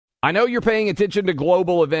I know you're paying attention to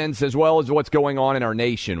global events as well as what's going on in our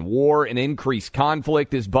nation. War and increased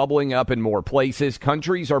conflict is bubbling up in more places.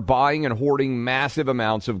 Countries are buying and hoarding massive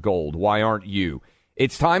amounts of gold. Why aren't you?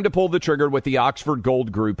 It's time to pull the trigger with the Oxford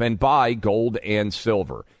Gold Group and buy gold and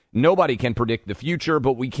silver. Nobody can predict the future,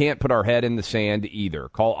 but we can't put our head in the sand either.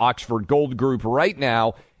 Call Oxford Gold Group right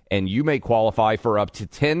now, and you may qualify for up to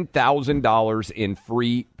 $10,000 in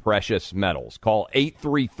free precious metals. Call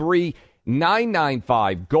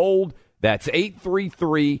 833-995-GOLD. That's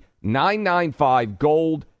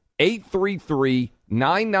 833-995-GOLD,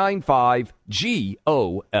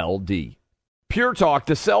 833-995-GOLD. Pure Talk,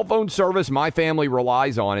 the cell phone service my family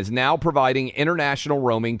relies on, is now providing international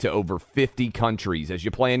roaming to over 50 countries. As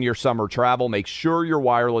you plan your summer travel, make sure your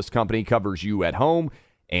wireless company covers you at home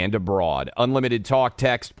and abroad. Unlimited talk,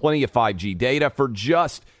 text, plenty of 5G data for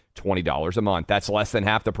just $20 a month. That's less than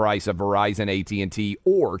half the price of Verizon, AT&T,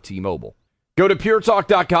 or T-Mobile. Go to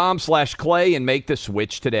puretalk.com/Clay and make the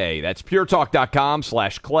switch today. That's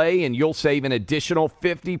puretalk.com/Clay, and you'll save an additional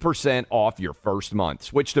 50% off your first month.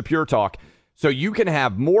 Switch to Pure Talk so you can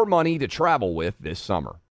have more money to travel with this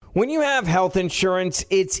summer. When you have health insurance,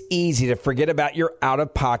 it's easy to forget about your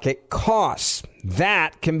out-of-pocket costs.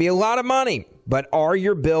 That can be a lot of money. But are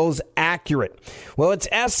your bills accurate? Well, it's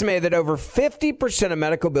estimated that over 50% of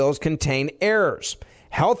medical bills contain errors.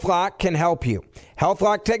 HealthLock can help you.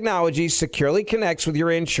 HealthLock technology securely connects with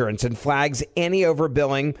your insurance and flags any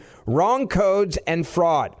overbilling, wrong codes, and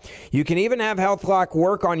fraud. You can even have HealthLock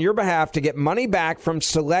work on your behalf to get money back from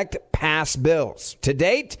select past bills. To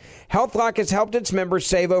date, HealthLock has helped its members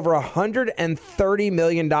save over $130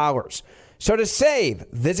 million. So to save,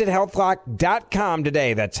 visit healthlock.com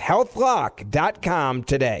today. That's healthlock.com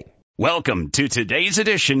today. Welcome to today's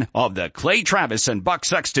edition of the Clay Travis and Buck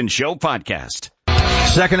Sexton Show podcast.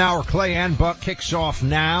 Second hour, Clay and Buck kicks off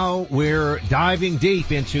now. We're diving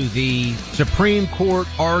deep into the Supreme Court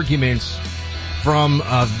arguments from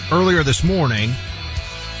earlier this morning,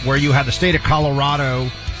 where you had the state of Colorado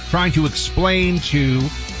trying to explain to,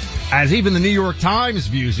 as even the New York Times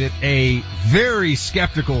views it, a very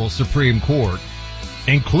skeptical Supreme Court,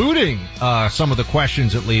 including some of the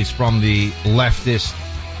questions, at least, from the leftist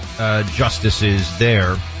justices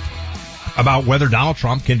there, about whether Donald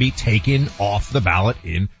Trump can be taken off the ballot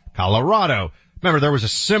in Colorado. Remember, there was a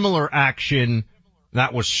similar action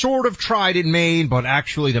that was sort of tried in Maine, but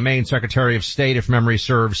actually the Maine Secretary of State, if memory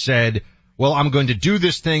serves, said, well, I'm going to do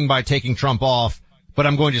this thing by taking Trump off, but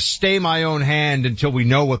I'm going to stay my own hand until we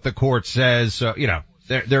know what the court says. So, you know,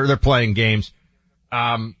 they're playing games.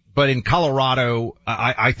 But in Colorado,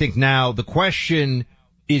 I think now the question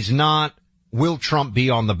is not, will Trump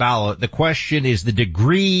be on the ballot? The question is the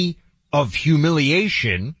degree of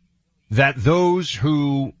humiliation that those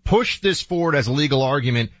who push this forward as a legal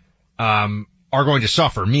argument, are going to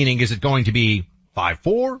suffer. Meaning, is it going to be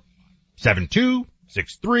 5-4, 7-2,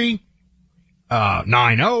 6-3,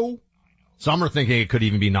 9-0? Some are thinking it could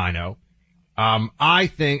even be 9-0. I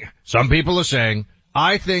think, some people are saying,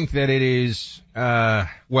 I think that it is,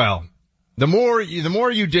 well, the more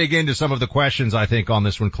you dig into some of the questions, I think, on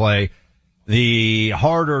this one, Clay, the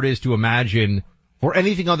harder it is to imagine, for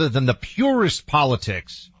anything other than the purest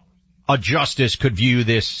politics, a justice could view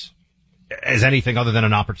this as anything other than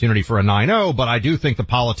an opportunity for a 9-0. But I do think the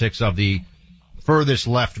politics of the furthest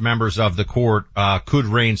left members of the court could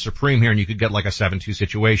reign supreme here, and you could get like a 7-2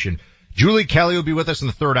 situation. Julie Kelly will be with us in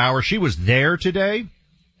the third hour. She was there today,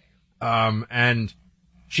 and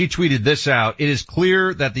she tweeted this out. It is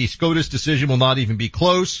clear that the SCOTUS decision will not even be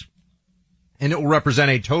close, and it will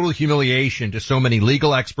represent a total humiliation to so many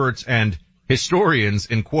legal experts and historians,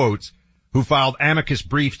 in quotes, who filed amicus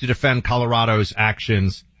briefs to defend Colorado's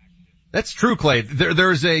actions. That's true, Clay.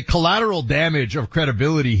 There's a collateral damage of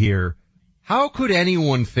credibility here. How could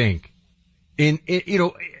anyone think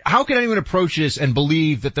how could anyone approach this and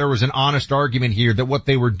believe that there was an honest argument here that what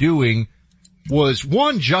they were doing was,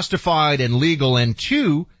 one, justified and legal, and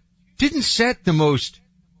two, didn't set the most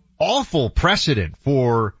awful precedent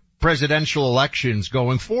for presidential elections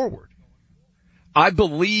going forward? I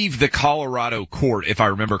believe the Colorado court, if I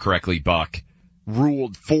remember correctly, Buck,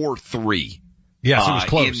 ruled 4-3. Yes, it was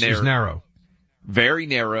close. It was narrow. Very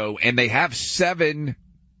narrow, and they have 7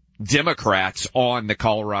 Democrats on the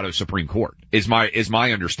Colorado Supreme Court, is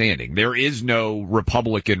my understanding. There is no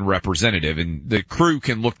Republican representative, and the crew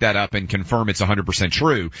can look that up and confirm it's 100%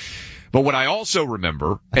 true. But what I also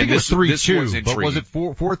remember, I think it was 3-2, but was it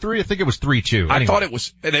 4-3? I think it was 3-2. Anyway. I thought it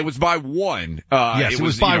was by 1. Yes, it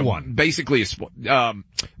was by 1. Basically,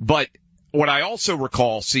 but what I also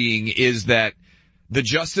recall seeing is that the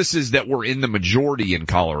justices that were in the majority in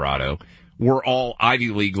Colorado were all Ivy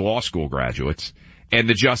League law school graduates. And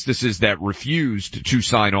the justices that refused to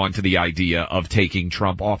sign on to the idea of taking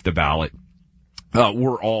Trump off the ballot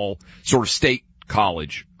were all sort of state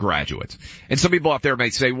college graduates. And some people out there may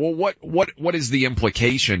say, well, what is the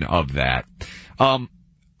implication of that?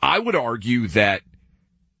 I would argue that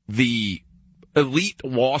the elite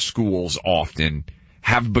law schools often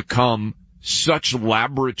have become such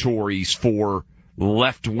laboratories for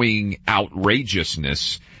left-wing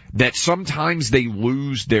outrageousness that sometimes they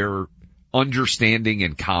lose their understanding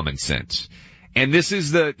and common sense. And this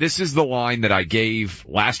is the line that I gave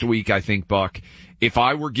last week, I think, Buck. If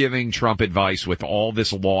I were giving Trump advice with all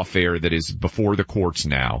this lawfare that is before the courts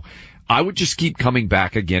now, I would just keep coming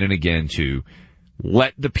back again and again to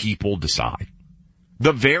let the people decide.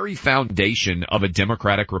 The very foundation of a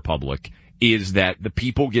democratic republic is that the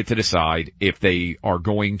people get to decide if they are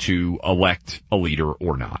going to elect a leader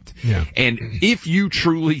or not. Yeah. And if you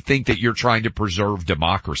truly think that you're trying to preserve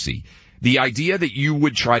democracy, the idea that you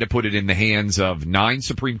would try to put it in the hands of 9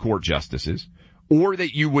 Supreme Court justices, or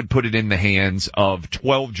that you would put it in the hands of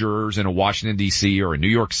 12 jurors in a Washington, D.C. or a New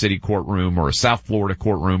York City courtroom or a South Florida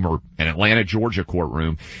courtroom or an Atlanta, Georgia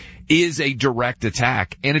courtroom, is a direct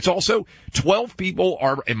attack. And it's also 12 people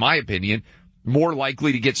are, in my opinion, more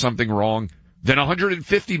likely to get something wrong than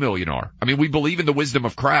 150 million are. I mean, we believe in the wisdom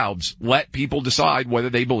of crowds. Let people decide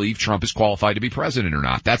whether they believe Trump is qualified to be president or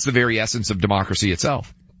not. That's the very essence of democracy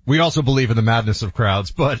itself. We also believe in the madness of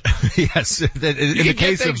crowds, but yes, in the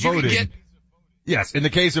case of voting, yes, in the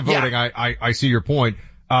case of voting, yeah. I see your point.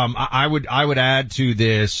 I would add to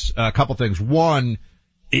this a couple things. One,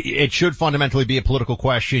 it should fundamentally be a political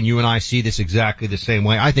question. You and I see this exactly the same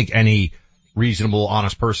way. I think any reasonable,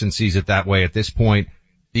 honest person sees it that way at this point,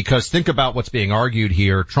 because think about what's being argued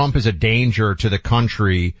here. Trump is a danger to the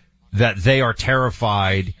country that they are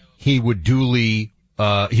terrified he would be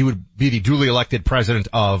the duly elected president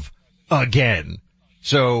of again.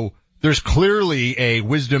 So there's clearly a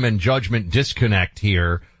wisdom and judgment disconnect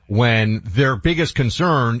here when their biggest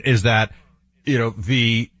concern is that,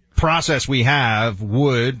 the process we have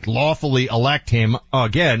would lawfully elect him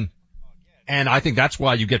again. And I think that's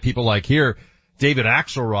why you get people like here, David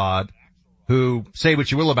Axelrod, who, say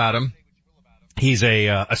what you will about him, he's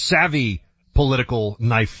a savvy political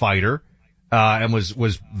knife fighter, and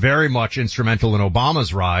was very much instrumental in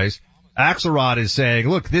Obama's rise. Axelrod is saying,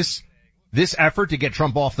 look, this effort to get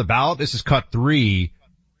Trump off the ballot, this is cut 3.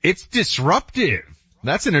 It's disruptive.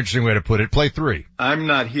 That's an interesting way to put it. Play 3. I'm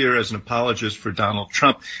not here as an apologist for Donald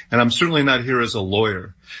Trump, and I'm certainly not here as a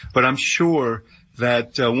lawyer. But I'm sure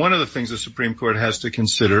that one of the things the Supreme Court has to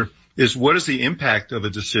consider is what is the impact of a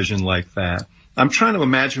decision like that. I'm trying to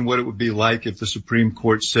imagine what it would be like if the Supreme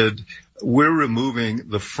Court said, we're removing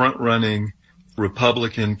the front-running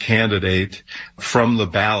Republican candidate from the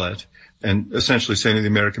ballot and essentially saying to the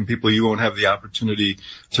American people, you won't have the opportunity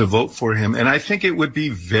to vote for him. And I think it would be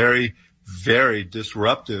very, very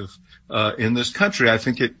disruptive in this country. I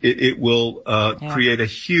think it will create a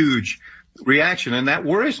huge reaction, and that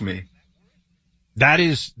worries me. That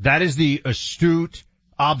is the astute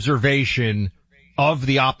observation of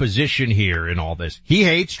the opposition here in all this. He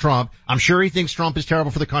hates Trump. I'm sure he thinks Trump is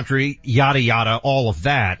terrible for the country, yada, yada, all of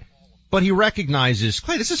that. But he recognizes,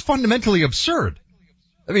 Clay, this is fundamentally absurd.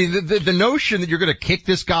 I mean, the notion that you're going to kick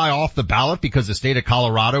this guy off the ballot because the state of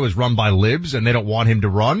Colorado is run by libs and they don't want him to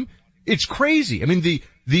run, it's crazy. I mean, the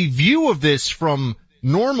view of this from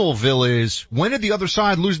Normalville is, when did the other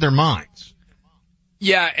side lose their minds?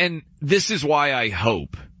 Yeah, and this is why I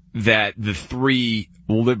hope that the 3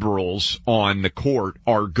 liberals on the court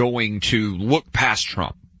are going to look past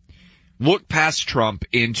Trump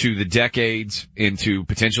into the decades, into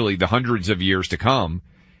potentially the hundreds of years to come,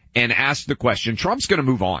 and ask the question, Trump's going to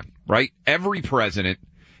move on, right? Every president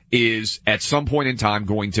is at some point in time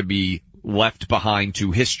going to be left behind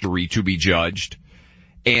to history to be judged,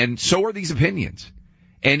 and so are these opinions.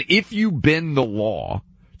 And if you bend the law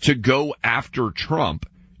to go after Trump,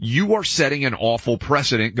 you are setting an awful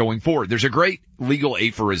precedent going forward. There's a great legal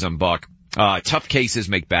aphorism, Buck. Tough cases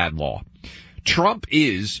make bad law. Trump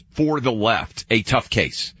is, for the left, a tough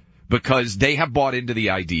case because they have bought into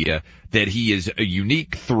the idea that he is a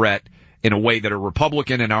unique threat in a way that a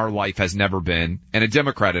Republican in our life has never been and a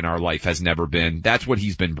Democrat in our life has never been. That's what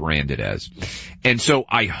he's been branded as. And so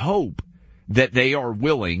I hope that they are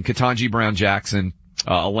willing, Ketanji Brown Jackson,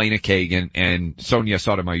 Elena Kagan, and Sonia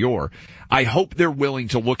Sotomayor, I hope they're willing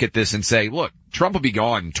to look at this and say, look, Trump will be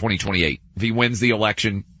gone in 2028. If he wins the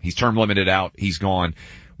election, he's term limited out, he's gone.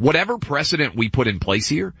 Whatever precedent we put in place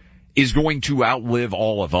here is going to outlive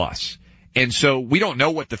all of us. And so we don't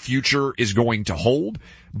know what the future is going to hold,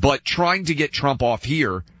 but trying to get Trump off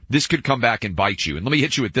here, this could come back and bite you. And let me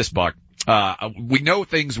hit you with this, Buck. We know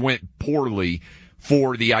things went poorly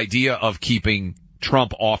for the idea of keeping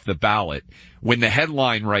Trump off the ballot when the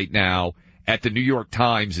headline right now at the New York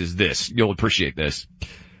Times is this. You'll appreciate this.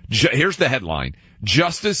 Here's the headline.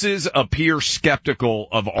 Justices appear skeptical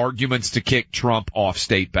of arguments to kick Trump off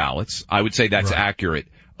state ballots. I would say that's accurate.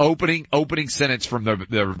 Opening sentence from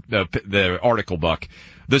the article, Buck.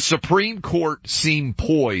 The Supreme Court seemed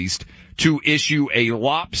poised to issue a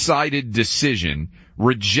lopsided decision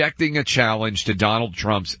rejecting a challenge to Donald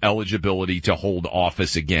Trump's eligibility to hold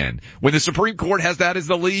office again. When the Supreme Court has that as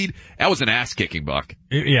the lead, that was an ass kicking, Buck.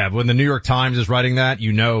 Yeah, when the New York Times is writing that,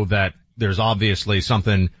 you know that there's obviously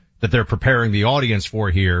something that they're preparing the audience for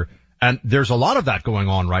here. And there's a lot of that going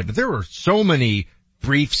on, right? But there were so many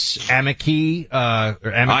briefs, amici, or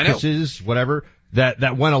amicuses, whatever,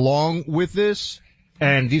 that went along with this.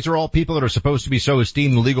 And these are all people that are supposed to be so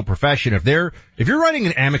esteemed in the legal profession. If you're writing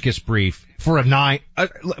an amicus brief for a 9,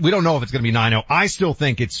 we don't know if it's going to be 9-0. I still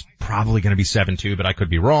think it's probably going to be 7-2, but I could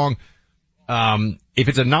be wrong. If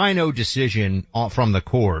it's a 9-0 decision from the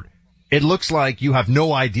court, it looks like you have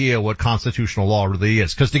no idea what constitutional law really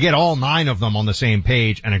is. Cause to get all 9 of them on the same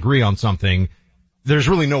page and agree on something, there's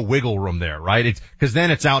really no wiggle room there, right? Cause then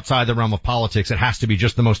it's outside the realm of politics. It has to be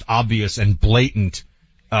just the most obvious and blatant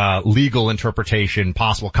legal interpretation,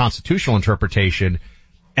 possible constitutional interpretation.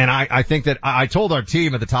 And I think that I told our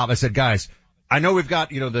team at the top, I said, guys, I know we've got,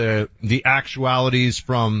 the actualities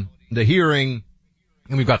from the hearing,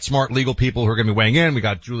 and we've got smart legal people who are going to be weighing in. We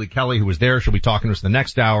got Julie Kelly, who was there. She'll be talking to us the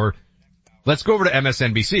next hour. Let's go over to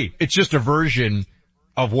MSNBC. It's just a version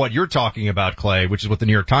of what you're talking about, Clay, which is what the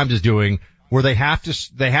New York Times is doing, where they have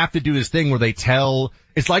to do this thing where they tell,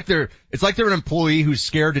 it's like they're an employee who's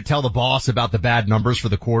scared to tell the boss about the bad numbers for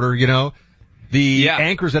the quarter, The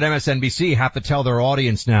anchors at MSNBC have to tell their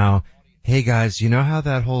audience now, hey guys, you know how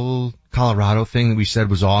that whole Colorado thing that we said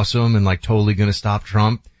was awesome and totally gonna stop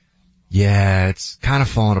Trump? Yeah, it's kind of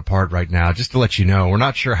falling apart right now. Just to let you know, we're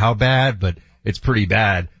not sure how bad, but it's pretty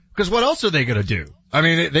bad. Because what else are they gonna do? I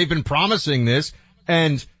mean, they've been promising this,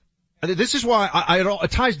 and this is why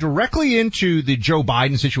it ties directly into the Joe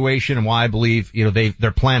Biden situation and why I believe,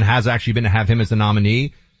 their plan has actually been to have him as the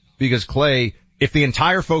nominee. Because Clay, if the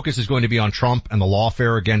entire focus is going to be on Trump and the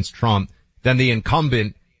lawfare against Trump, then the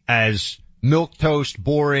incumbent, as milquetoast,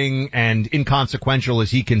 boring, and inconsequential as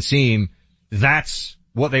he can seem, that's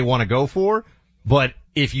what they want to go for. But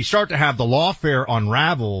if you start to have the lawfare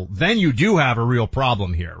unravel, then you do have a real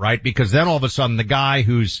problem here, right? Because then all of a sudden the guy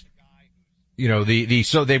who's,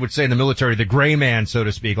 so they would say in the military, the gray man, so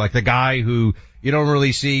to speak, like the guy who you don't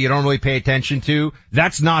really see, you don't really pay attention to,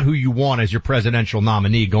 that's not who you want as your presidential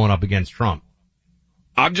nominee going up against Trump.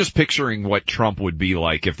 I'm just picturing what Trump would be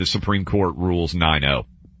like if the Supreme Court rules 9-0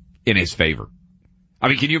 in his favor. I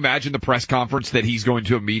mean, can you imagine the press conference that he's going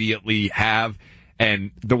to immediately have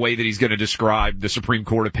and the way that he's going to describe the Supreme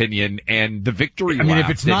Court opinion and the victory lap? I mean, if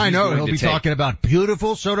it's 9-0, he'll be talking about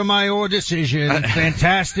beautiful Sotomayor decision,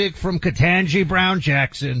 fantastic from Ketanji Brown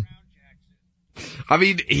Jackson. I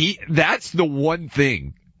mean, that's the one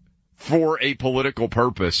thing for a political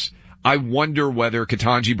purpose. I wonder whether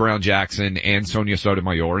Ketanji Brown Jackson and Sonia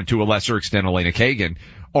Sotomayor, and to a lesser extent Elena Kagan,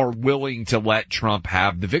 are willing to let Trump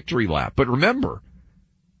have the victory lap. But remember,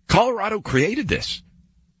 Colorado created this.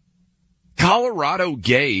 Colorado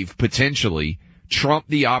gave, potentially, Trump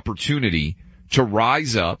the opportunity to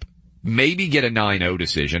rise up, maybe get a 9-0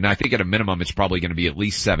 decision. I think at a minimum it's probably going to be at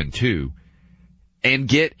least 7-2, and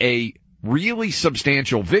get a really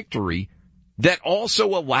substantial victory that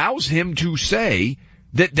also allows him to say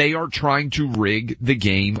that they are trying to rig the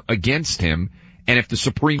game against him. And if the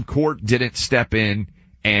Supreme Court didn't step in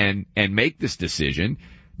and make this decision,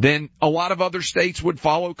 then a lot of other states would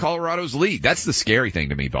follow Colorado's lead. That's the scary thing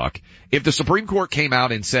to me, Buck. If the Supreme Court came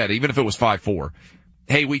out and said, even if it was 5-4,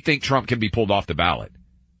 hey, we think Trump can be pulled off the ballot,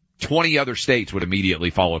 20 other states would immediately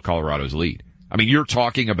follow Colorado's lead. I mean, you're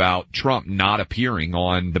talking about Trump not appearing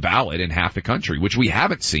on the ballot in half the country, which we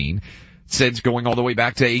haven't seen since going all the way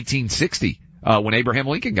back to 1860, when Abraham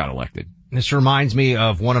Lincoln got elected. This reminds me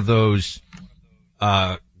of one of those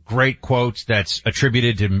great quotes that's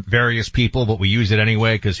attributed to various people, but we use it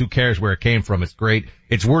anyway because who cares where it came from? It's great.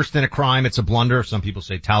 It's worse than a crime. It's a blunder. Some people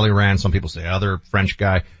say Talleyrand. Some people say other French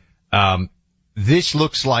guy. This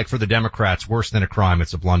looks like for the Democrats worse than a crime.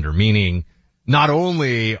 It's a blunder, meaning not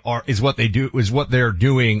only is what they're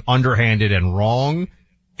doing underhanded and wrong.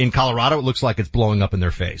 In Colorado, it looks like it's blowing up in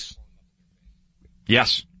their face.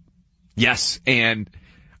 Yes. And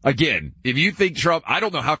again, if you think Trump, I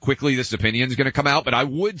don't know how quickly this opinion is going to come out, but I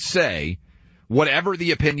would say whatever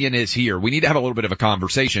the opinion is here, we need to have a little bit of a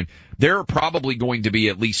conversation. There are probably going to be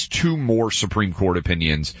at least 2 more Supreme Court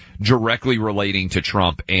opinions directly relating to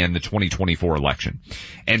Trump and the 2024 election.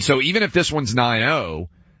 And so even if this one's 9-0,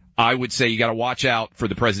 I would say you got to watch out for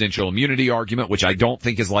the presidential immunity argument, which I don't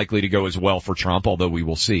think is likely to go as well for Trump, although we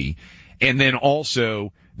will see. And then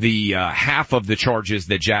also the half of the charges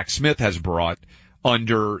that Jack Smith has brought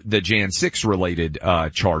under the Jan 6 related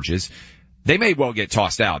charges, they may well get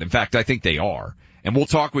tossed out. In fact, I think they are. And we'll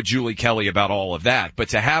talk with Julie Kelly about all of that. But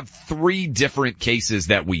to have 3 different cases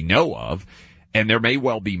that we know of, and there may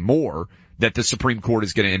well be more that the Supreme Court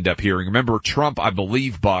is going to end up hearing. Remember, Trump, I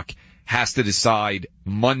believe, Buck, has to decide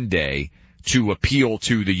Monday to appeal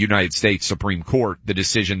to the United States Supreme Court the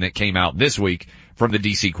decision that came out this week from the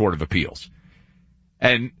D.C. Court of Appeals.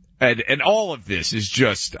 And all of this is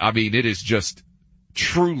just, I mean, it is just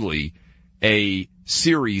truly a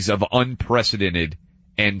series of unprecedented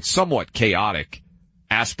and somewhat chaotic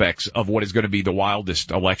aspects of what is going to be the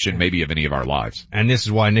wildest election maybe of any of our lives. And this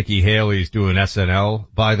is why Nikki Haley's doing SNL,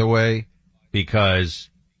 by the way, because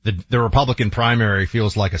the Republican primary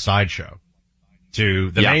feels like a sideshow to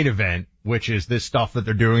the main event, which is this stuff that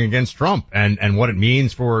they're doing against Trump and what it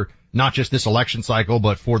means for not just this election cycle,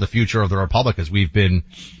 but for the future of the Republic, as we've been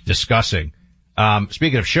discussing.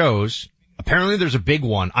 Speaking of shows, apparently there's a big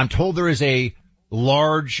one. I'm told there is a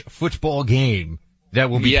large football game that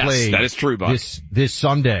will be played. That is true, Buck. This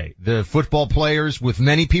Sunday. The football players with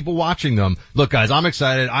many people watching them. Look, guys, I'm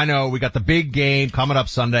excited. I know we got the big game coming up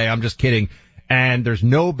Sunday. I'm just kidding. And there's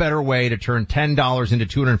no better way to turn $10 into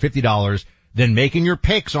 $250 than making your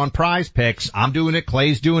picks on Prize Picks. I'm doing it.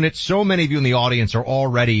 Clay's doing it. So many of you in the audience are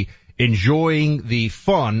already enjoying the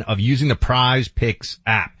fun of using the Prize Picks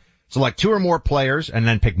app. Select 2 or more players and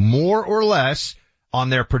then pick more or less on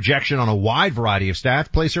their projection on a wide variety of stats,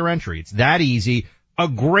 place your entry. It's that easy. A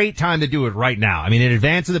great time to do it right now. I mean, in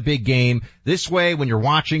advance of the big game. This way, when you're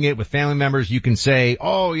watching it with family members, you can say,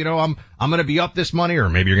 oh, you know, I'm going to be up this money, or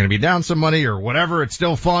maybe you're going to be down some money, or whatever. It's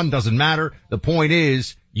still fun. Doesn't matter. The point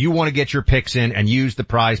is, you want to get your picks in and use the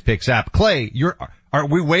Prize Picks app. Clay, are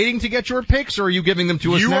we waiting to get your picks, or are you giving them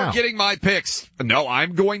to us now? You are getting my picks. No,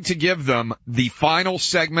 I'm going to give them the final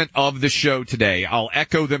segment of the show today. I'll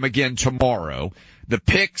echo them again tomorrow. The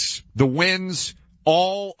picks, the wins,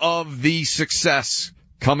 all of the success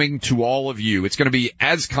coming to all of you. It's going to be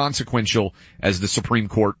as consequential as the Supreme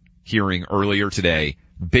Court hearing earlier today.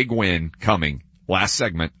 Big win coming. Last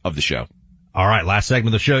segment of the show. All right, last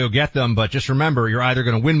segment of the show, you'll get them, but just remember, you're either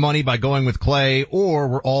going to win money by going with Clay, or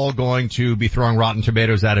we're all going to be throwing rotten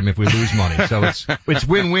tomatoes at him if we lose money. So it's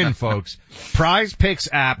win-win, folks. Prize Picks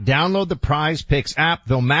app. Download the Prize Picks app.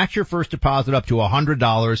 They'll match your first deposit up to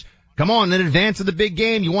 $100. Come on, in advance of the big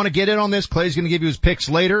game, you want to get in on this? Clay's going to give you his picks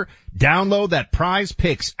later. Download that Prize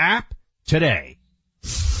Picks app today.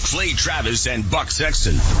 Clay Travis and Buck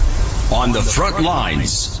Sexton on the front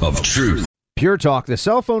lines of truth. Pure Talk, the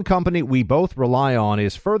cell phone company we both rely on,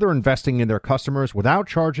 is further investing in their customers without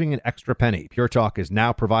charging an extra penny. Pure Talk is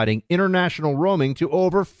now providing international roaming to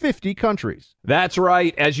over 50 countries. That's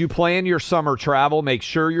right. As you plan your summer travel, make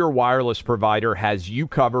sure your wireless provider has you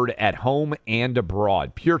covered at home and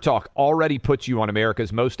abroad. Pure Talk already puts you on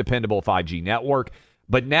America's most dependable 5G network,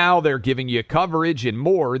 but now they're giving you coverage in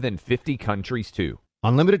more than 50 countries, too.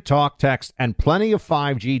 Unlimited talk, text, and plenty of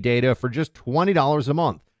 5G data for just $20 a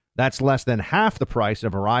month. That's less than half the price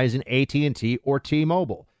of Verizon, AT&T, or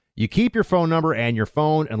T-Mobile. You keep your phone number and your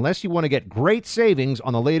phone unless you want to get great savings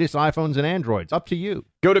on the latest iPhones and Androids. Up to you.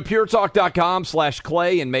 Go to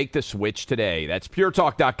puretalk.com/Clay and make the switch today. That's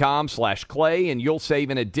puretalk.com/Clay, and you'll save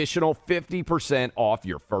an additional 50% off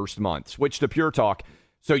your first month. Switch to Pure Talk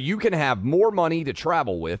so you can have more money to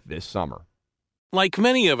travel with this summer. Like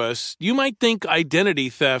many of us, you might think identity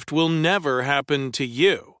theft will never happen to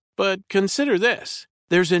you. But consider this.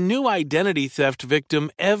 There's a new identity theft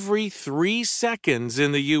victim every 3 seconds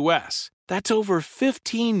in the U.S. That's over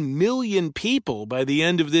 15 million people by the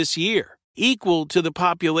end of this year, equal to the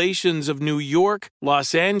populations of New York,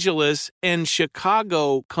 Los Angeles, and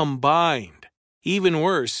Chicago combined. Even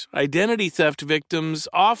worse, identity theft victims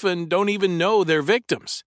often don't even know they're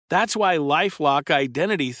victims. That's why LifeLock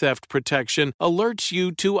Identity Theft Protection alerts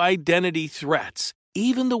you to identity threats,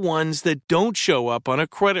 even the ones that don't show up on a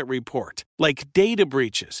credit report, like data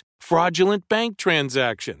breaches, fraudulent bank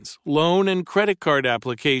transactions, loan and credit card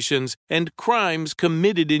applications, and crimes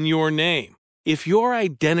committed in your name. If your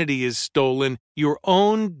identity is stolen, your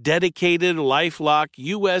own dedicated LifeLock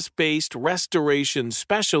U.S.-based restoration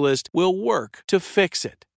specialist will work to fix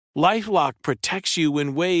it. LifeLock protects you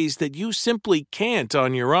in ways that you simply can't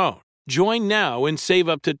on your own. Join now and save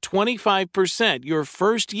up to 25% your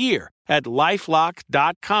first year at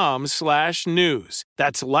LifeLock.com/news.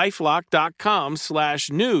 That's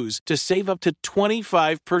LifeLock.com/news to save up to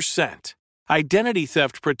 25%. Identity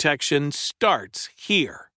theft protection starts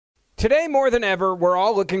here. Today, more than ever, we're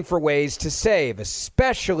all looking for ways to save,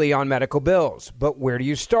 especially on medical bills. But where do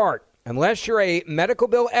you start? Unless you're a medical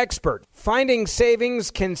bill expert, finding savings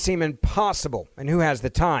can seem impossible. And who has the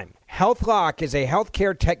time? HealthLock is a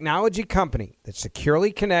healthcare technology company that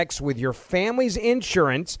securely connects with your family's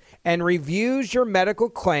insurance and reviews your medical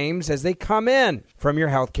claims as they come in from your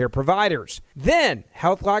healthcare providers. Then,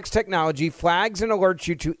 HealthLock's technology flags and alerts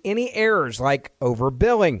you to any errors like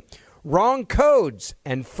overbilling, wrong codes,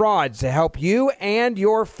 and frauds to help you and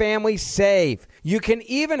your family save. You can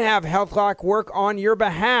even have HealthLock work on your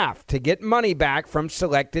behalf to get money back from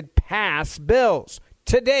selected past bills.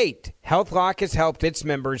 To date, HealthLock has helped its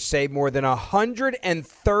members save more than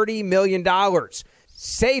 $130 million.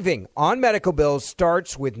 Saving on medical bills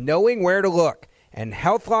starts with knowing where to look, and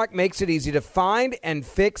HealthLock makes it easy to find and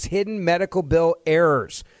fix hidden medical bill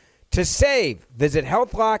errors. To save, visit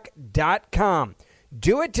healthlock.com.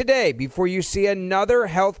 Do it today before you see another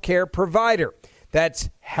healthcare provider. That's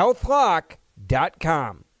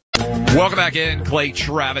healthlock.com. Welcome back in. Clay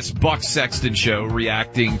Travis, Buck Sexton Show,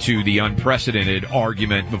 reacting to the unprecedented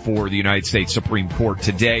argument before the United States Supreme Court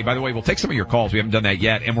today. By the way, we'll take some of your calls. We haven't done that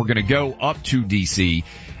yet, and we're going to go up to D.C.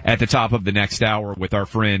 at the top of the next hour with our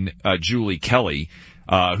friend Julie Kelly,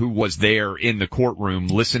 who was there in the courtroom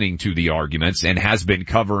listening to the arguments and has been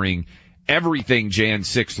covering everything Jan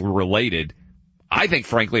 6 related. I think,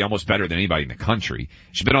 frankly, almost better than anybody in the country.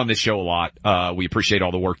 She's been on this show a lot. We appreciate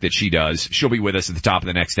all the work that she does. She'll be with us at the top of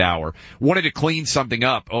the next hour. Wanted to clean something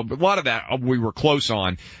up. A lot of that we were close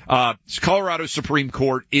on. Colorado Supreme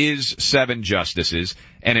Court is 7 justices,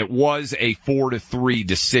 and it was a 4-3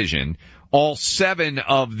 decision. All seven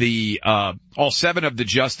of the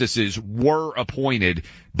justices were appointed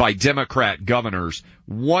by Democrat governors.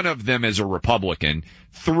 One of them is a Republican.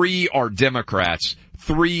 3 are Democrats.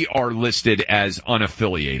 3 are listed as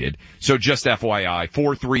unaffiliated. So just FYI,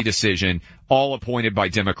 4-3 decision, all appointed by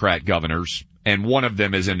Democrat governors, and one of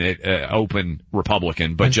them is an open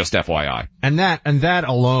Republican, but just FYI. And that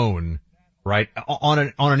alone, right,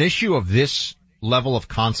 on an issue of this level of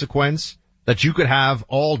consequence, that you could have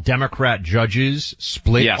all Democrat judges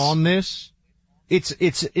split on this,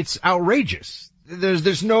 it's outrageous.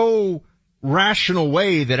 There's no rational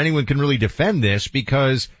way that anyone can really defend this,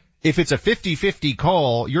 because if it's a 50-50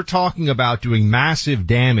 call, you're talking about doing massive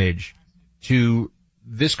damage to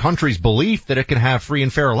this country's belief that it can have free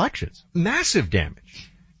and fair elections. Massive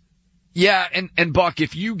damage. Yeah, and Buck,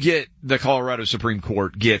 if you get the Colorado Supreme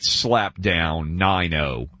Court gets slapped down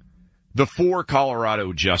 9-0, the 4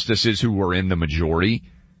 Colorado justices who were in the majority,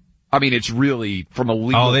 I mean, it's really from a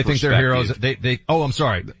legal they perspective. think they're heroes. I'm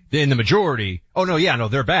sorry. In the majority.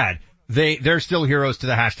 They're bad. They're still heroes to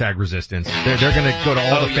the hashtag resistance. They're going to go to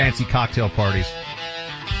all the fancy cocktail parties.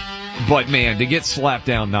 But man, to get slapped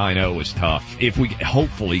down 9-0 is tough. If we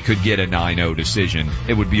hopefully could get a 9-0 decision,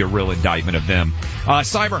 it would be a real indictment of them.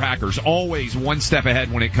 Cyber hackers, always one step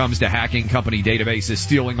ahead when it comes to hacking company databases,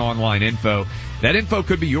 stealing online info. That info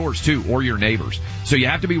could be yours too, or your neighbors. So you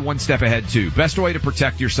have to be one step ahead too. Best way to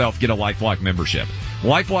protect yourself, get a LifeLock membership.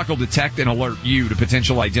 LifeLock will detect and alert you to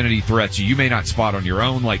potential identity threats you may not spot on your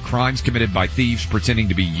own, like crimes committed by thieves pretending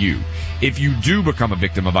to be you. If you do become a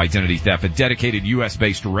victim of identity theft, a dedicated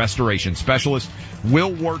U.S.-based restoration specialist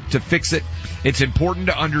will work to fix it. It's important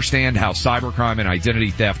to understand how cybercrime and identity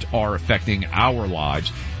theft are affecting our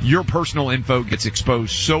lives. Your personal info gets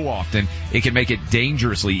exposed so often, it can make it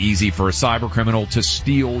dangerously easy for a cybercriminal to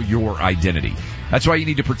steal your identity. That's why you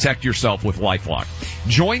need to protect yourself with LifeLock.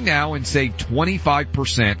 Join now and save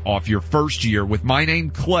 25% off your first year with my name,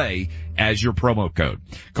 Clay, as your promo code.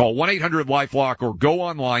 Call 1-800-LifeLock or go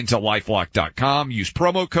online to LifeLock.com. Use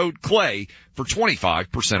promo code Clay for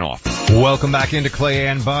 25% off. Welcome back into Clay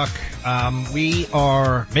and Buck. We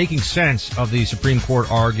are making sense of the Supreme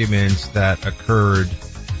Court arguments that occurred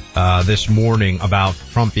this morning about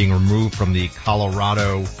Trump being removed from the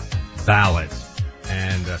Colorado ballot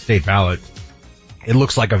and state ballot. It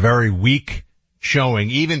looks like a very weak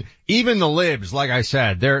showing. Even the libs, like I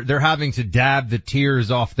said, they're having to dab the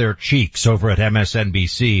tears off their cheeks over at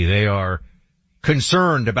MSNBC. They are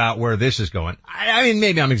concerned about where this is going. I mean,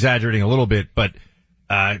 maybe I'm exaggerating a little bit, but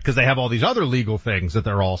because they have all these other legal things that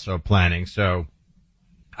they're also planning. So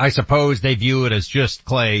I suppose they view it as just,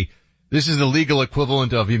 Clay, this is the legal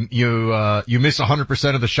equivalent of you miss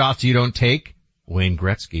 100% of the shots you don't take. Wayne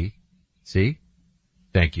Gretzky. See?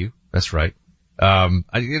 Thank you. That's right.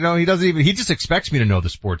 He just expects me to know the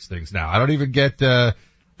sports things now. I don't even get, the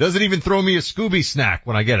Doesn't even throw me a Scooby snack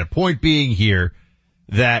when I get it. Point being here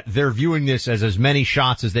that they're viewing this as many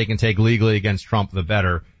shots as they can take legally against Trump, the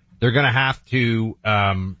better. They're going to have to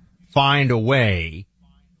find a way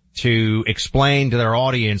to explain to their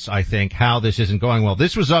audience, I think, how this isn't going well.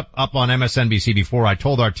 This was up on MSNBC before. I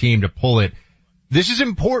told our team to pull it. This is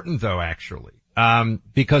important, though, actually,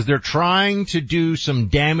 because they're trying to do some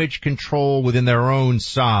damage control within their own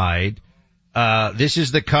side. This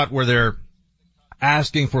is the cut where they're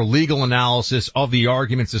asking for legal analysis of the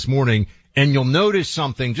arguments this morning, and you'll notice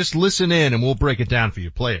something. Just listen in, and we'll break it down for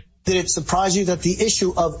you. Play it. Did it surprise you that the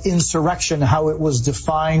issue of insurrection, how it was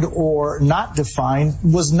defined or not defined,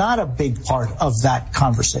 was not a big part of that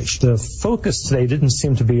conversation? The focus today didn't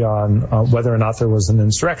seem to be on whether or not there was an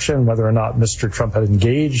insurrection, whether or not Mr. Trump had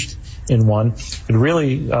engaged in one. It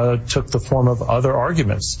really took the form of other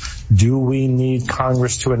arguments. Do we need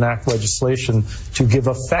Congress to enact legislation to give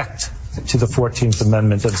effect to the 14th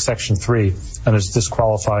Amendment and Section 3 and its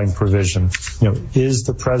disqualifying provision? Is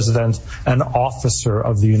the president an officer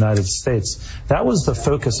of the United States? That was the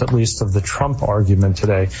focus, at least, of the Trump argument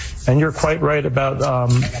today. And you're quite right about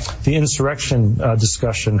the insurrection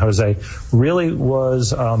discussion, Jose. Really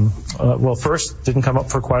was, well, first, didn't come up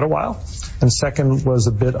for quite a while, and second, was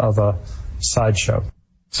a bit of a sideshow.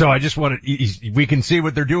 So I just want to, we can see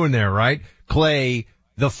what they're doing there, right? Clay,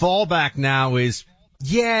 the fallback now is,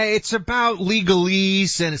 yeah, it's about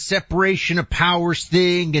legalese and a separation of powers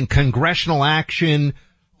thing and congressional action.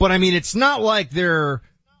 But I mean, it's not like they're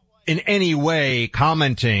in any way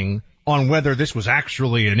commenting on whether this was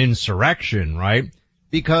actually an insurrection, right?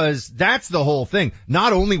 Because that's the whole thing.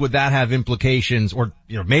 Not only would that have implications or,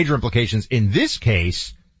 major implications in this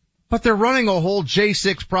case, but they're running a whole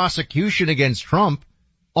J6 prosecution against Trump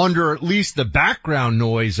under at least the background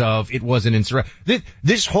noise of it was an insurrection.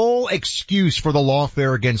 This whole excuse for the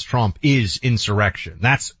lawfare against Trump is insurrection.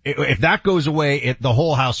 If that goes away, the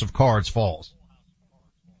whole house of cards falls.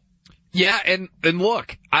 Yeah, and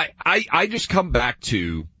look, I just come back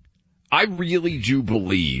to, I really do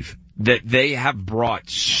believe that they have brought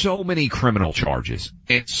so many criminal charges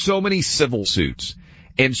and so many civil suits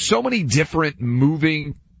and so many different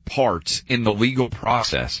moving parts in the legal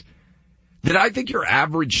process that I think your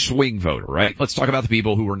average swing voter, right? Let's talk about the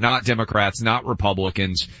people who are not Democrats, not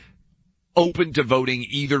Republicans, open to voting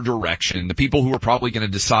either direction, the people who are probably going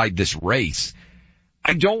to decide this race.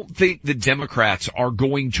 I don't think the Democrats are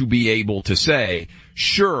going to be able to say,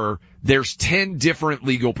 sure, there's 10 different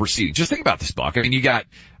legal proceedings. Just think about this, Buck. I mean, you got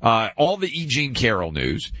all the E. Jean Carroll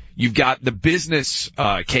news. You've got the business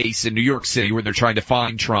case in New York City where they're trying to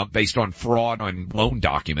find Trump based on fraud on loan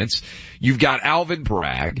documents. You've got Alvin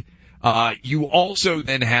Bragg. You also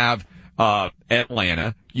then have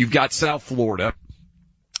Atlanta. You've got South Florida.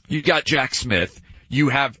 You've got Jack Smith. You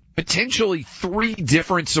have potentially 3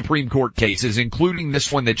 different Supreme Court cases, including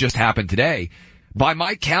this one that just happened today. By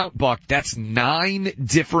my count, Buck, that's 9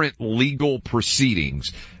 different legal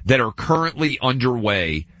proceedings that are currently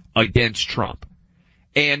underway against Trump.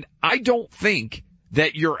 And I don't think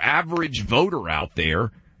that your average voter out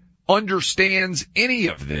there understands any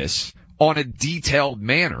of this on a detailed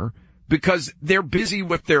manner because they're busy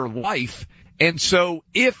with their life. And so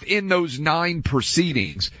if in those 9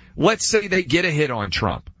 proceedings, let's say they get a hit on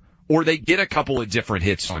Trump or they get a couple of different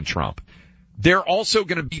hits on Trump, they're also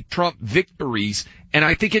going to be Trump victories. And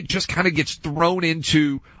I think it just kind of gets thrown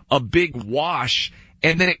into a big wash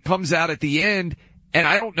and then it comes out at the end. And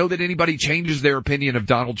I don't know that anybody changes their opinion of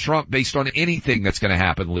Donald Trump based on anything that's going to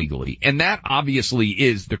happen legally. And that obviously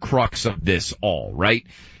is the crux of this all, right?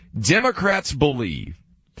 Democrats believe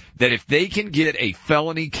that if they can get a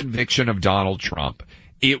felony conviction of Donald Trump,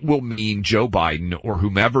 it will mean Joe Biden or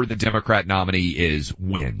whomever the Democrat nominee is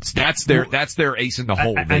wins. That's their ace in the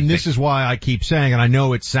hole. And this is why I keep saying, and I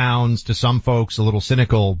know it sounds to some folks a little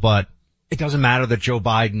cynical, but it doesn't matter that Joe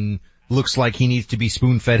Biden looks like he needs to be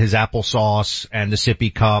spoon-fed his applesauce and the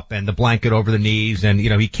sippy cup and the blanket over the knees and,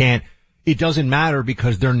 he can't, it doesn't matter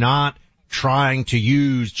because they're not trying to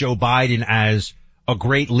use Joe Biden as a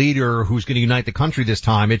great leader who's going to unite the country this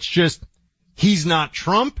time. It's just, he's not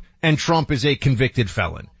Trump and Trump is a convicted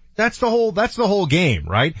felon. That's the whole game,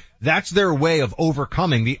 right? That's their way of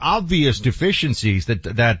overcoming the obvious deficiencies that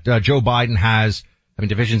Joe Biden has. I mean,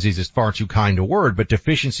 deficiencies is far too kind a word, but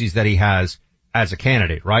deficiencies that he has as a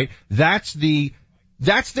candidate, right? That's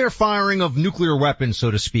their firing of nuclear weapons,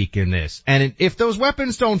 so to speak, in this. And if those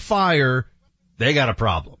weapons don't fire, they got a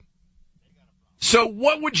problem. So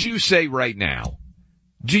what would you say right now?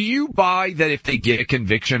 Do you buy that if they get a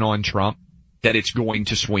conviction on Trump, that it's going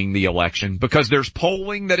to swing the election? Because there's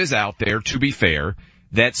polling that is out there, to be fair,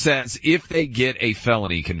 that says if they get a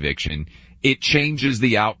felony conviction, it changes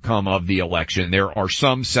the outcome of the election. There are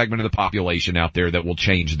some segment of the population out there that will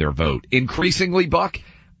change their vote. Increasingly, Buck,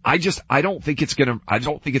 I don't think it's gonna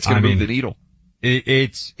move the needle.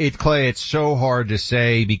 Clay, it's so hard to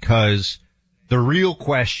say because the real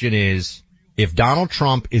question is if Donald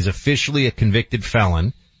Trump is officially a convicted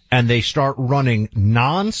felon and they start running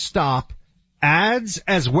nonstop ads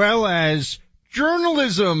as well as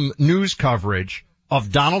journalism news coverage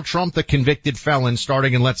of Donald Trump, the convicted felon,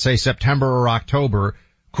 starting in, let's say, September or October,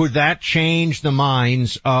 could that change the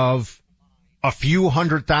minds of a few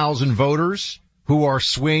 100,000 voters who are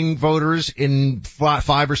swing voters in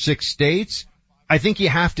 5 or 6 states? I think you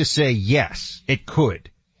have to say yes, it could.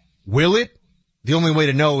 Will it? The only way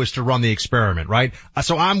to know is to run the experiment, right?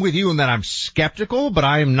 So I'm with you in that I'm skeptical, but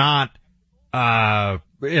I am not, I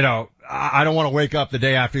don't want to wake up the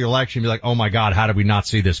day after the election and be like, oh my God, how did we not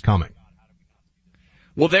see this coming?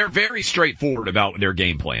 Well, they're very straightforward about their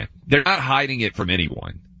game plan. They're not hiding it from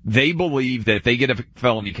anyone. They believe that if they get a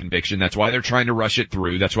felony conviction, that's why they're trying to rush it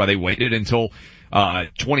through. That's why they waited until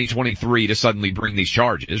 2023 to suddenly bring these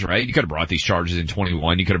charges, right? You could have brought these charges in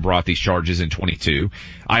 21. You could have brought these charges in 22.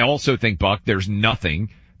 I also think, Buck, there's nothing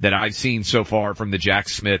that I've seen so far from the Jack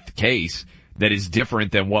Smith case that is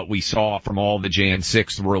different than what we saw from all the Jan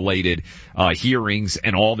 6th related hearings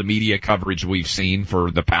and all the media coverage we've seen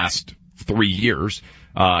for the past 3 years,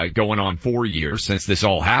 going on 4 years since this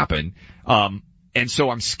all happened. And so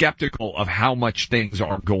I'm skeptical of how much things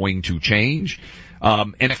are going to change.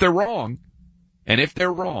 And if they're wrong,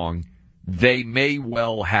 they may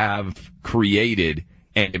well have created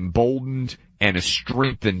and emboldened and a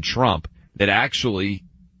strengthened Trump that actually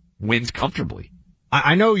wins comfortably.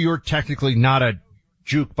 I know you're technically not a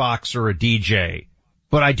jukebox or a DJ,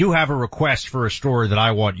 but I do have a request for a story that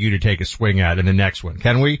I want you to take a swing at in the next one.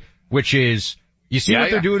 Can we? Which is, you see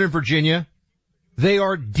what they're doing in Virginia? They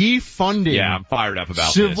are defunding I'm fired up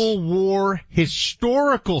about Civil War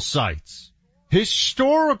historical sites.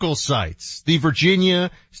 The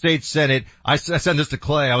Virginia State Senate, I sent this to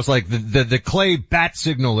Clay. I was like, the Clay bat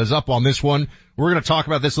signal is up on this one. We're going to talk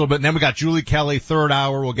about this a little bit. And then we got Julie Kelly, third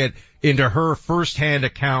hour. We'll get into her firsthand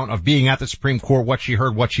account of being at the Supreme Court, what she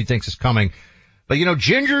heard, what she thinks is coming. But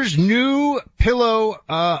Ginger's new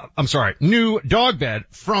new dog bed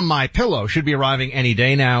from My Pillow should be arriving any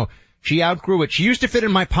day now. She outgrew it. She used to fit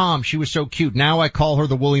in my palm. She was so cute. Now I call her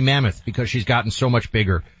the woolly mammoth because she's gotten so much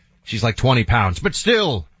bigger. She's like 20 pounds, but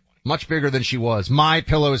still much bigger than she was. My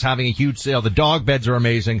Pillow is having a huge sale. The dog beds are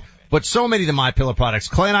amazing, but so many of the My Pillow products.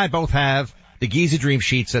 Clay and I both have the Giza Dream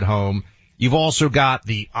sheets at home. You've also got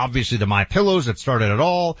obviously the My Pillows that started it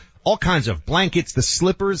all kinds of blankets, the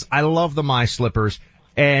slippers. I love the My Slippers.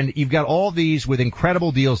 And you've got all these with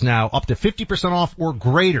incredible deals now, up to 50% off or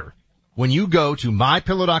greater. When you go to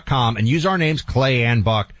MyPillow.com and use our names, Clay and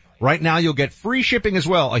Buck, right now you'll get free shipping as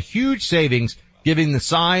well, a huge savings, giving the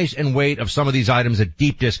size and weight of some of these items at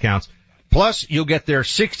deep discounts. Plus, you'll get their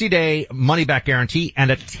 60-day money-back guarantee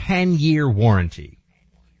and a 10-year warranty.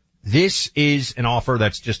 This is an offer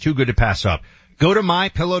that's just too good to pass up. Go to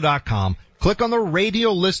MyPillow.com, click on the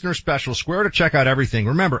radio listener special square to check out everything.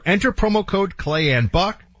 Remember, enter promo code Clay and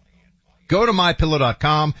Buck. Go to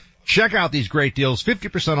MyPillow.com. Check out these great deals,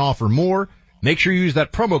 50% off or more. Make sure you use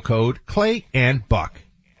that promo code Clay and Buck.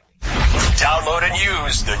 Download and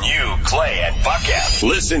use the new Clay and Buck app.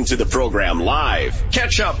 Listen to the program live.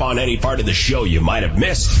 Catch up on any part of the show you might have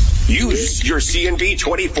missed. Use your C&B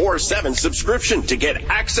 24/7 subscription to get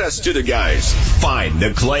access to the guys. Find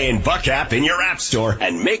the Clay and Buck app in your app store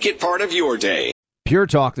and make it part of your day. Pure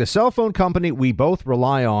Talk, the cell phone company we both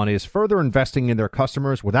rely on, is further investing in their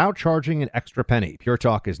customers without charging an extra penny. Pure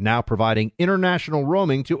Talk is now providing international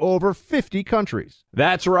roaming to over 50 countries.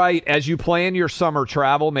 That's right. As you plan your summer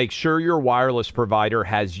travel, make sure your wireless provider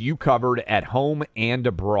has you covered at home and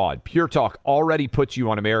abroad. Pure Talk already puts you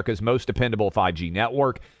on America's most dependable 5G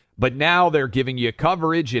network, but now they're giving you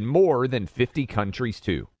coverage in more than 50 countries,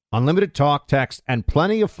 too. Unlimited talk, text, and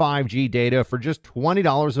plenty of 5G data for just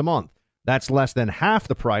 $20 a month. That's less than half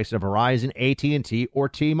the price of Verizon, AT&T, or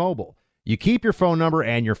T-Mobile. You keep your phone number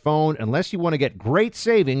and your phone unless you want to get great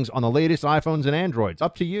savings on the latest iPhones and Androids.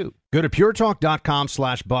 Up to you. Go to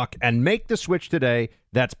puretalk.com/buck and make the switch today.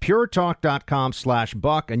 That's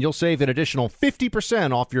puretalk.com/buck, and you'll save an additional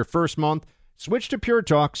 50% off your first month. Switch to Pure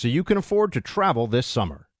Talk so you can afford to travel this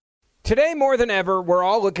summer. Today, more than ever, we're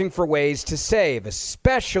all looking for ways to save,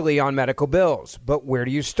 especially on medical bills. But where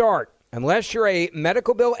do you start? Unless you're a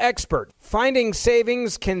medical bill expert, finding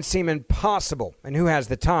savings can seem impossible, and who has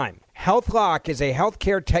the time? HealthLock is a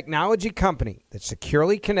healthcare technology company that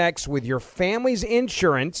securely connects with your family's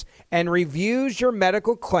insurance and reviews your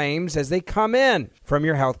medical claims as they come in from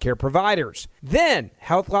your healthcare providers. Then,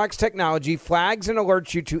 HealthLock's technology flags and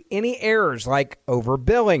alerts you to any errors like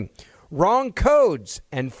overbilling, wrong codes,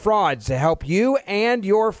 and frauds to help you and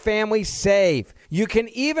your family save. You can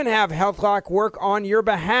even have HealthLock work on your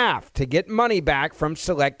behalf to get money back from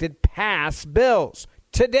selected past bills.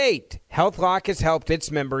 To date, HealthLock has helped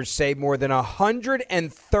its members save more than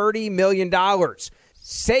 $130 million.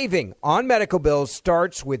 Saving on medical bills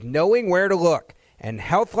starts with knowing where to look, and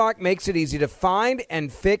HealthLock makes it easy to find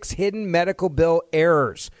and fix hidden medical bill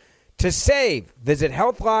errors. To save, visit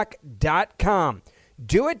healthlock.com.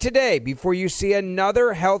 Do it today before you see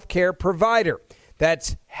another healthcare provider.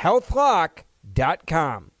 That's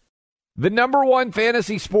healthlock.com. The number one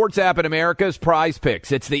fantasy sports app in America is Prize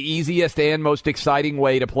Picks. It's the easiest and most exciting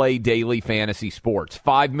way to play daily fantasy sports.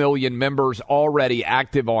 5 million members already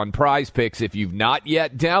active on Prize Picks. If you've not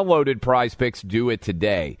yet downloaded Prize Picks, do it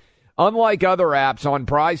today. Unlike other apps on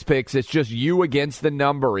Prize Picks, it's just you against the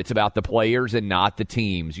number. It's about the players and not the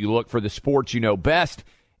teams. You look for the sports you know best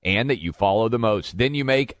and that you follow the most. Then you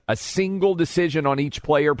make a single decision on each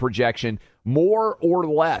player projection, more or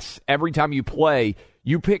less. Every time you play,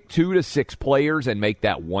 you pick 2 to 6 players and make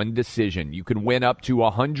that one decision. You can win up to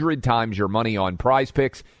 100 times your money on Prize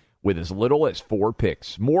Picks with as little as 4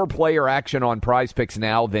 picks. More player action on Prize Picks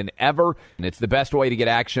now than ever, and it's the best way to get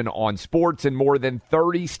action on sports in more than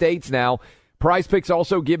 30 states now. Prize Picks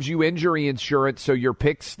also gives you injury insurance, so your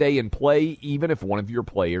picks stay in play even if one of your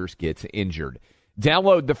players gets injured.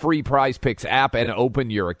 Download the free Prize Picks app and open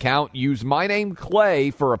your account. Use my name, Clay,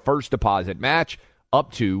 for a first deposit match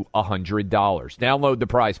up to $100. Download the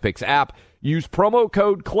Prize Picks app. Use promo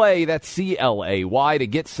code CLAY, that's CLAY, to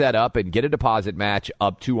get set up and get a deposit match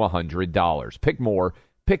up to $100. Pick more,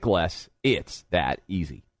 pick less. It's that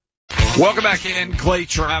easy. Welcome back in, Clay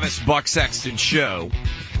Travis, Buck Sexton Show.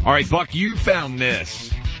 All right, Buck, you found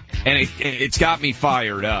this, and it's got me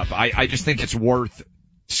fired up. I just think it's worth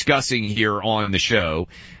discussing here on the show.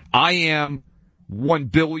 I am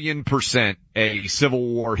 1,000,000,000% a Civil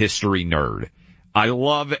War history nerd. I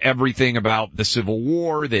love everything about the Civil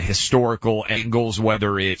War, the historical angles,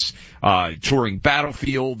 whether it's touring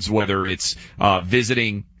battlefields, whether it's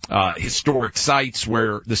visiting historic sites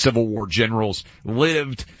where the Civil War generals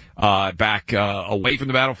lived, back away from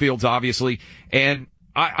the battlefields, obviously. And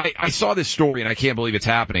I saw this story, and I can't believe it's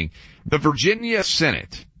happening. The Virginia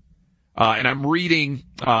Senate, and I'm reading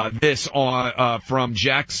this from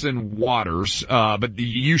Jackson Waters, but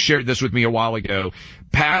you shared this with me a while ago,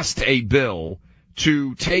 passed a bill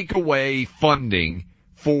to take away funding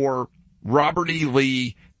for Robert E.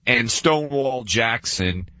 Lee and Stonewall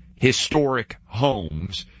Jackson historic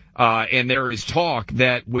homes. And there is talk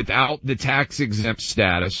that without the tax-exempt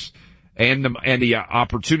status and the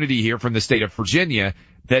opportunity here from the state of Virginia,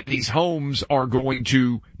 that these homes are going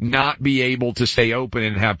to not be able to stay open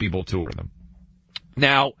and have people tour them.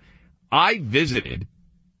 Now, I visited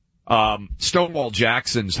Stonewall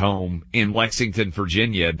Jackson's home in Lexington,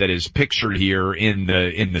 Virginia, that is pictured here in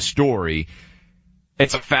the story.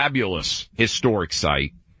 It's a fabulous historic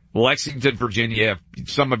site. Lexington, Virginia,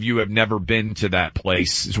 some of you have never been to that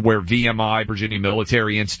place. It's where VMI, Virginia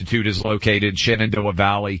Military Institute, is located, Shenandoah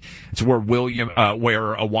Valley. It's where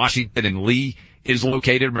Washington and Lee is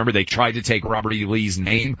located. Remember, they tried to take Robert E. Lee's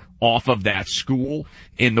name off of that school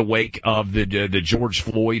in the wake of the George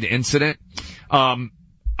Floyd incident.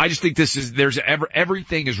 I just think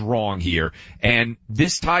everything is wrong here. And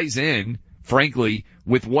this ties in, frankly,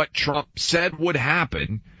 with what Trump said would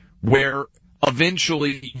happen, where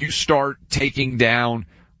eventually you start taking down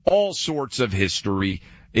all sorts of history.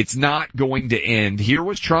 It's not going to end. Here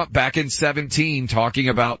was Trump back in 2017 talking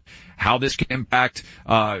about how this can impact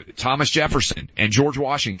Thomas Jefferson and George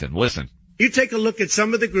Washington. Listen. You take a look at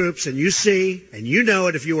some of the groups and you see, and you know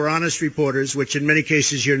it if you were honest reporters, which in many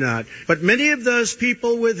cases you're not, but many of those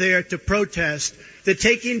people were there to protest the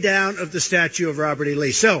taking down of the statue of Robert E.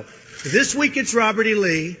 Lee. So this week it's Robert E.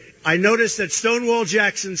 Lee. I noticed that Stonewall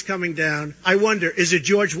Jackson's coming down. I wonder, is it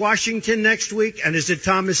George Washington next week? And is it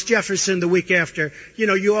Thomas Jefferson the week after? You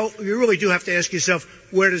know, you really do have to ask yourself,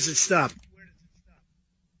 where does it stop?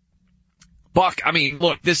 Buck, I mean,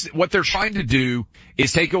 look, what they're trying to do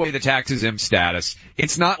is take away the tax-exempt status.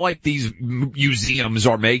 It's not like these museums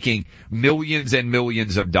are making millions and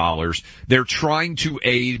millions of dollars. They're trying to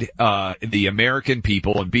aid the American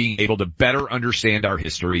people in being able to better understand our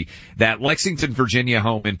history. That Lexington, Virginia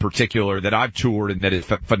home in particular that I've toured and that is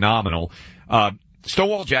phenomenal.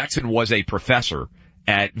 Stonewall Jackson was a professor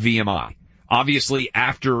at VMI. Obviously,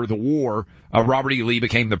 after the war, Robert E. Lee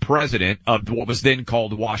became the president of what was then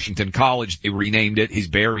called Washington College. They renamed it. He's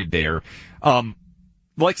buried there.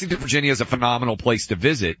 Lexington, Virginia is a phenomenal place to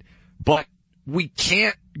visit, but we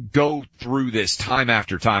can't go through this time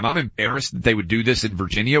after time. I'm embarrassed that they would do this in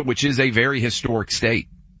Virginia, which is a very historic state.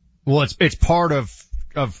 Well, it's part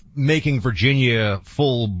of making Virginia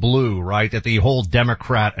full blue, right? That the whole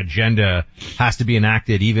Democrat agenda has to be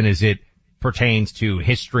enacted, even as it pertains to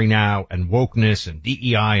history now and wokeness and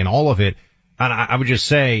DEI and all of it. And I would just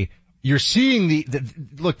say, you're seeing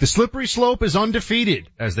look, the slippery slope is undefeated,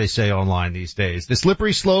 as they say online these days. The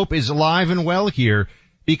slippery slope is alive and well here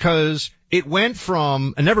because it went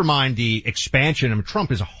from, and never mind the expansion, and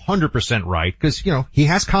Trump is 100% right, because, you know, he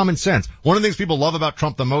has common sense. One of the things people love about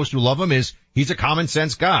Trump the most who love him is he's a common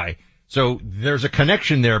sense guy. So there's a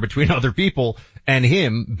connection there between other people and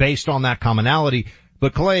him based on that commonality.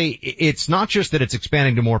 But Clay, it's not just that it's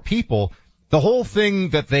expanding to more people. The whole thing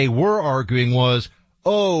that they were arguing was,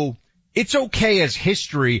 oh, it's okay as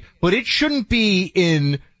history, but it shouldn't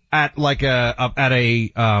be at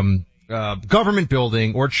a government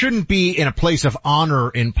building, or it shouldn't be in a place of honor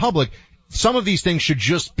in public. Some of these things should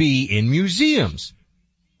just be in museums.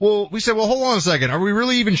 Well, we said, well, hold on a second. Are we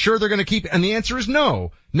really even sure they're going to keep? And the answer is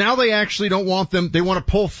no. Now they actually don't want them. They want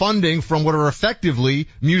to pull funding from what are effectively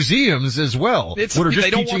museums as well. They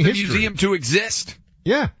don't want the museum to exist.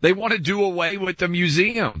 Yeah. They want to do away with the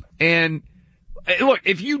museum. And look,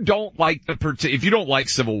 if you don't like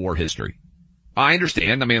Civil War history, I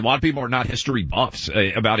understand. I mean, a lot of people are not history buffs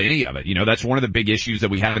about any of it. You know, that's one of the big issues that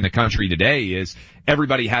we have in the country today is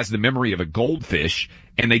everybody has the memory of a goldfish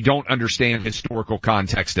and they don't understand historical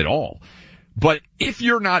context at all. But if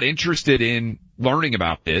you're not interested in learning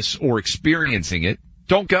about this or experiencing it,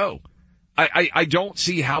 don't go. I don't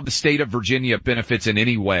see how the state of Virginia benefits in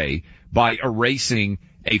any way by erasing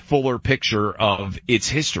a fuller picture of its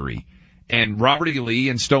history. And Robert E. Lee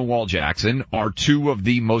and Stonewall Jackson are two of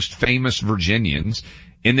the most famous Virginians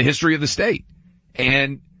in the history of the state.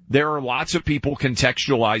 And there are lots of people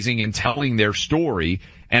contextualizing and telling their story.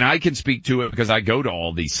 And I can speak to it because I go to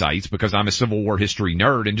all these sites because I'm a Civil War history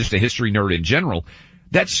nerd and just a history nerd in general.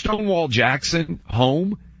 That Stonewall Jackson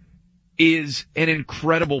home is an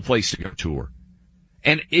incredible place to go tour.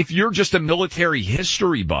 And if you're just a military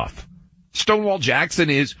history buff, Stonewall Jackson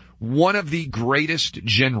is one of the greatest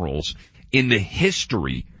generals in the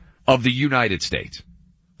history of the United States.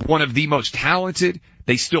 One of the most talented.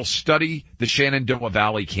 They still study the Shenandoah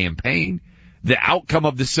Valley campaign. The outcome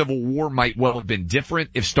of the Civil War might well have been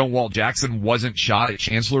different if Stonewall Jackson wasn't shot at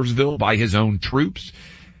Chancellorsville by his own troops.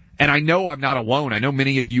 And I know I'm not alone. I know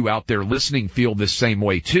many of you out there listening feel this same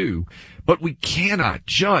way too. But we cannot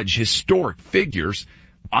judge historic figures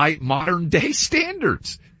by modern day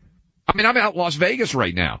standards. I mean, I'm out in Las Vegas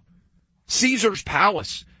right now. Caesar's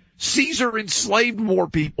Palace. Caesar enslaved more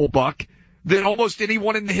people, Buck, than almost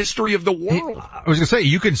anyone in the history of the world. I was going to say,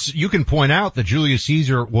 you can point out that Julius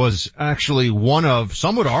Caesar was actually one of,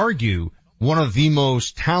 some would argue, one of the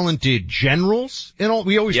most talented generals.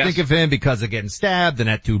 We always think of him because of getting stabbed and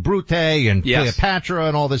Et tu, Brute and Cleopatra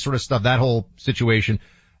and all this sort of stuff, that whole situation.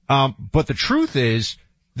 But the truth is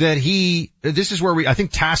that this is where I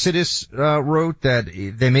think Tacitus wrote that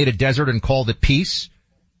they made a desert and called it peace,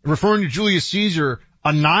 referring to Julius Caesar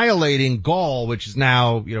annihilating Gaul, which is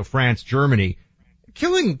now, France, Germany,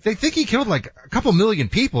 they think he killed like a couple million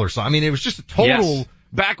people or so. I mean, it was just a total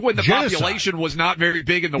back when the genocide. Population was not very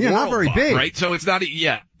big in the world. Not very big. Right? So it's not,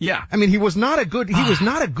 I mean, he was not a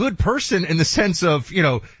good person in the sense of,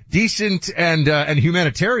 decent and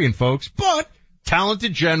humanitarian folks, but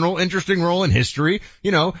talented general, interesting role in history.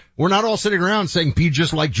 We're not all sitting around saying, be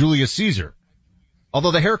just like Julius Caesar.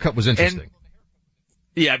 Although the haircut was interesting.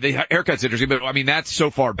 Yeah, the haircut's interesting, but I mean, that's so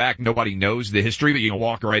far back, nobody knows the history, but you can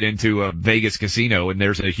walk right into a Vegas casino and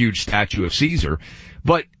there's a huge statue of Caesar.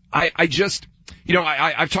 But I just,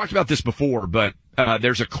 I've talked about this before, but,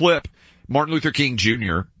 there's a clip, Martin Luther King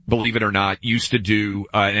Jr., believe it or not, used to do,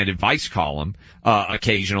 an advice column,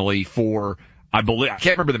 occasionally for, I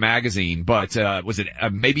can't remember the magazine, but, was it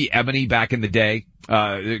maybe Ebony back in the day?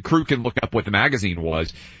 The crew can look up what the magazine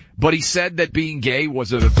was. But he said that being gay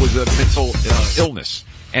was a mental illness,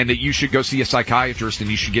 and that you should go see a psychiatrist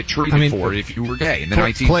and you should get treated for it if you were gay in the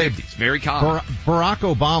 1950s. Very common. Barack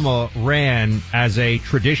Obama ran as a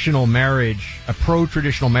pro-traditional marriage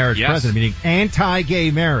president, meaning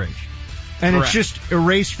anti-gay marriage. And Correct. It's just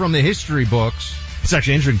erased from the history books. It's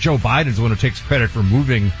actually interesting. Joe Biden's the one who takes credit for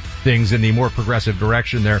moving things in the more progressive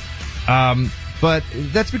direction there. But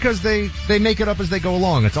that's because they make it up as they go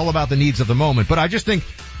along. It's all about the needs of the moment. But I just think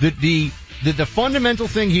that the fundamental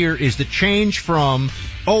thing here is the change from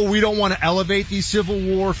oh, we don't want to elevate these Civil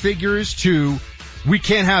War figures to, we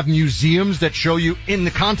can't have museums that show you in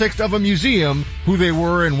the context of a museum who they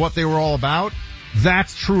were and what they were all about.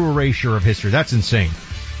 That's true erasure of history. That's insane.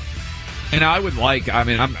 And I would like, I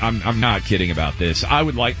mean, I'm not kidding about this. I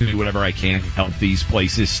would like to do whatever I can to help these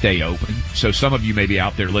places stay open. So some of you may be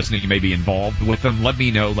out there listening, you may be involved with them. Let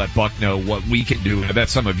me know, let Buck know what we can do. And I bet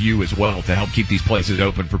some of you as well to help keep these places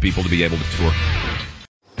open for people to be able to tour.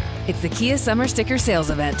 It's the Kia Summer Sticker Sales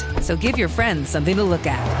Event, so give your friends something to look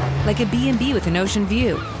at. Like a B&B with an ocean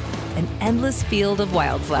view, an endless field of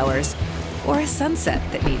wildflowers, or a sunset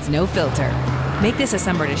that needs no filter. Make this a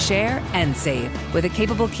summer to share and save with a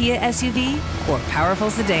capable Kia SUV or powerful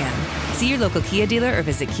sedan. See your local Kia dealer or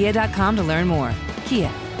visit kia.com to learn more.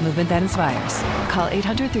 Kia, movement that inspires. Call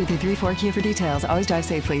 800-3334-KIA for details. Always drive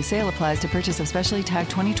safely. Sale applies to purchase of specially tagged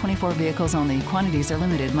 2024 vehicles only. Quantities are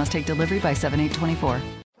limited. Must take delivery by 7/8/24.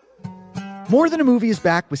 More Than a Movie is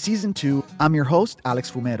back with Season 2. I'm your host,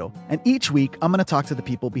 Alex Fumero, and each week I'm going to talk to the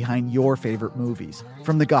people behind your favorite movies.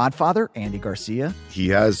 From The Godfather, Andy Garcia. He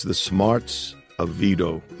has the smarts of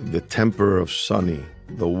Vito, the temper of Sonny,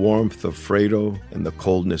 the warmth of Fredo, and the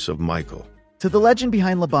coldness of Michael. To the legend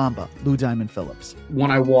behind La Bamba, Lou Diamond Phillips.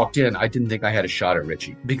 When I walked in, I didn't think I had a shot at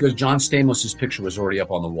Richie because John Stamos' picture was already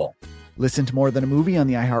up on the wall. Listen to More Than a Movie on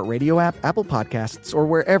the iHeartRadio app, Apple Podcasts, or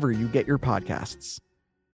wherever you get your podcasts.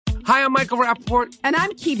 Hi, I'm Michael Rappaport. And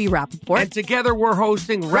I'm Kibi Rappaport. And together we're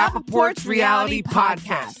hosting Rappaport's Reality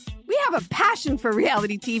Podcast. We have a passion for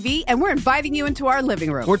reality TV, and we're inviting you into our living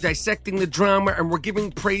room. We're dissecting the drama, and we're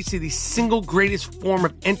giving praise to the single greatest form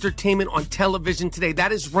of entertainment on television today.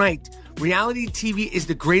 That is right. Reality TV is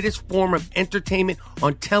the greatest form of entertainment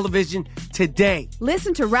on television today.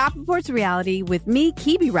 Listen to Rappaport's Reality with me,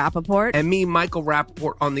 Kibi Rappaport. And me, Michael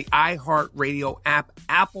Rappaport, on the iHeartRadio app,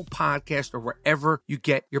 Apple Podcast, or wherever you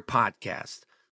get your podcast.